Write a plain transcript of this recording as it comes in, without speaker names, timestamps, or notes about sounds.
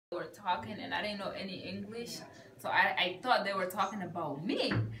talking and I didn't know any English. So I thought they were talking about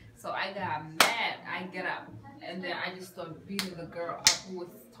me. So I got mad. I get up and then I just started beating the girl up who was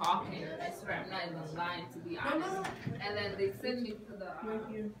talking. I swear I'm not even lying, to be honest. And then they sent me to the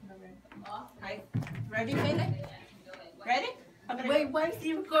Hi. Ready, Pele? Ready? Okay. Wait, why is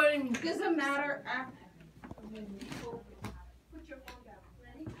he recording? Doesn't matter. Put your phone down.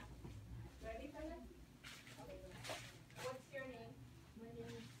 Ready? Ready, Pele? Okay. What's your name? My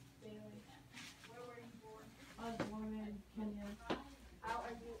name is Bailey. Where were you born? I was born in Kenya. How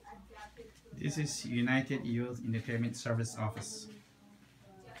are you adapted to This is United Youth Entertainment Service Office.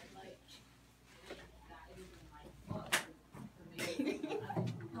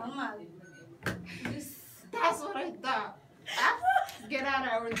 Mama. That's what I thought. Get out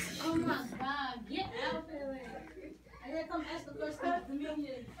of our Oh my God, get out of it. I gotta come ask the first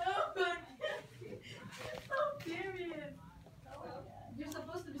communion. So serious. You're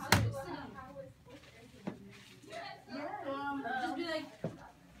supposed to be serious. Sit down. Just be like,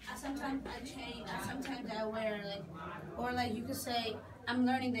 sometimes I change, sometimes I wear like, or like you could say, I'm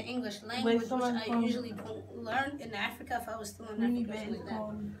learning the English language, which I usually don't learn in Africa if I was still in Africa. Like that.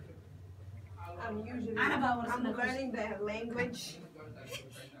 I'm learning the language,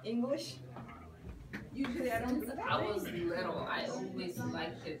 English. Usually I don't do that. I was little, I always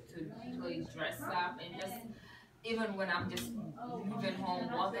liked it to play dress up and just even when I'm just leaving home,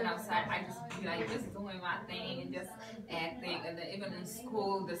 walking outside, I just be like just doing my thing and just acting. And then even in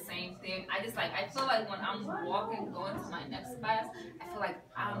school, the same thing. I feel like when I'm walking, going to my next class, I feel like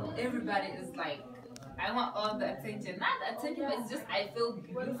everybody is like, I want all the attention. Not the attention, but it's just I feel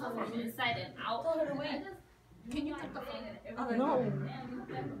beautiful from inside and out. Can you put the phone? No.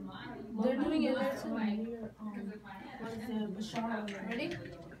 They're doing it there too. Ready?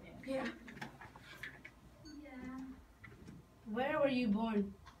 Yeah. Where were you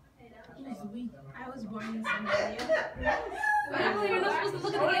born? I was born in Somalia. Well, you're not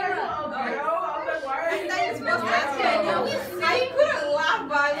supposed to look at the camera. I thought you were supposed to ask me. I couldn't laugh,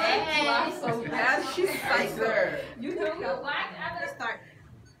 but I wanted to laugh so bad. She's psycho. You can watch other start.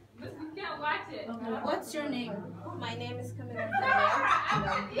 You can't watch it. What's your name? My name is Camila.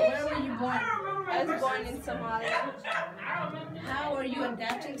 Where were you born? I was born in Somalia. How are you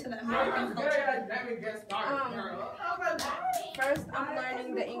adapting to the American culture? First, I'm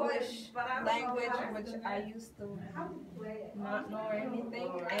learning the English language, which I used to not know or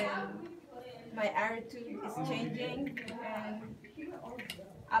anything, and my attitude is changing, and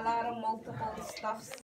a lot of multiple stuffs